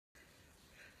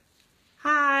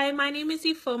Hi, my name is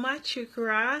Ifoma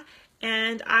Chukura,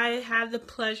 and I have the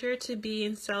pleasure to be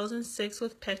in Sales and Six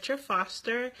with Petra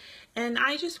Foster. And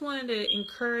I just wanted to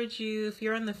encourage you, if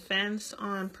you're on the fence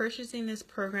on purchasing this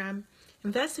program,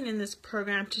 investing in this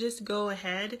program, to just go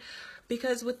ahead,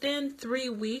 because within 3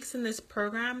 weeks in this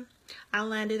program, I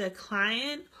landed a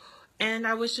client, and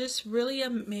I was just really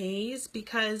amazed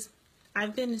because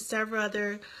I've been in several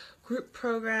other group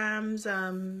programs,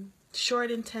 short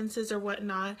intensives or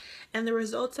whatnot, and the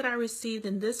results that I received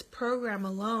in this program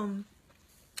alone,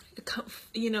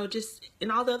 just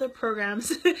in all the other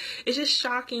programs, it's just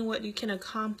shocking what you can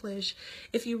accomplish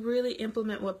if you really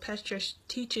implement what Petra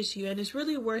teaches you, and it's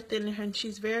really worth it. And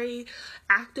she's very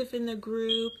active in the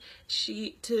group.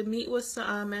 To meet with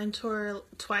a mentor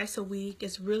twice a week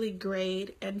is really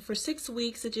great, and for 6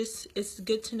 weeks it's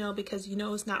good to know, because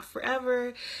it's not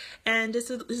forever, and this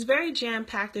is very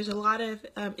jam-packed. There's a lot of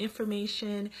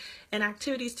information and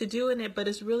activities to do in it, but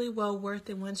it's really well worth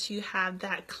it once you have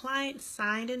that client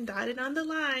signed and dotted on the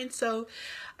line. So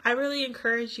I really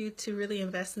encourage you to really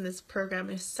invest in this program.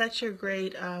 It's such a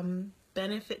great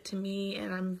benefit to me,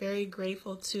 and I'm very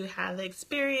grateful to have the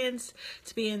experience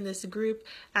to be in this group,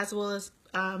 as well as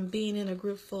being in a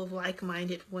group full of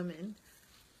like-minded women.